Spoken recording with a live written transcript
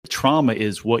trauma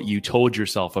is what you told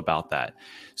yourself about that.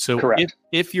 So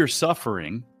if you're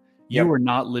suffering, you are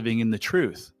not living in the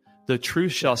truth. The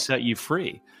truth shall set you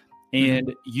free.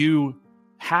 And you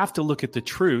have to look at the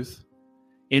truth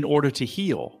in order to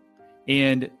heal.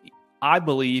 And I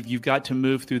believe you've got to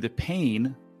move through the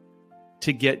pain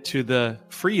to get to the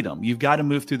freedom. You've got to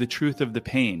move through the truth of the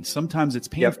pain. Sometimes it's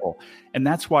painful. And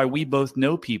that's why we both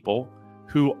know people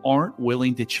who aren't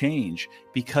willing to change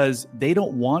because they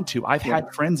don't want to. I've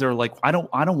had friends that are like, I don't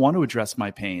want to address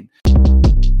my pain.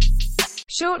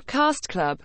 Short Cast Club.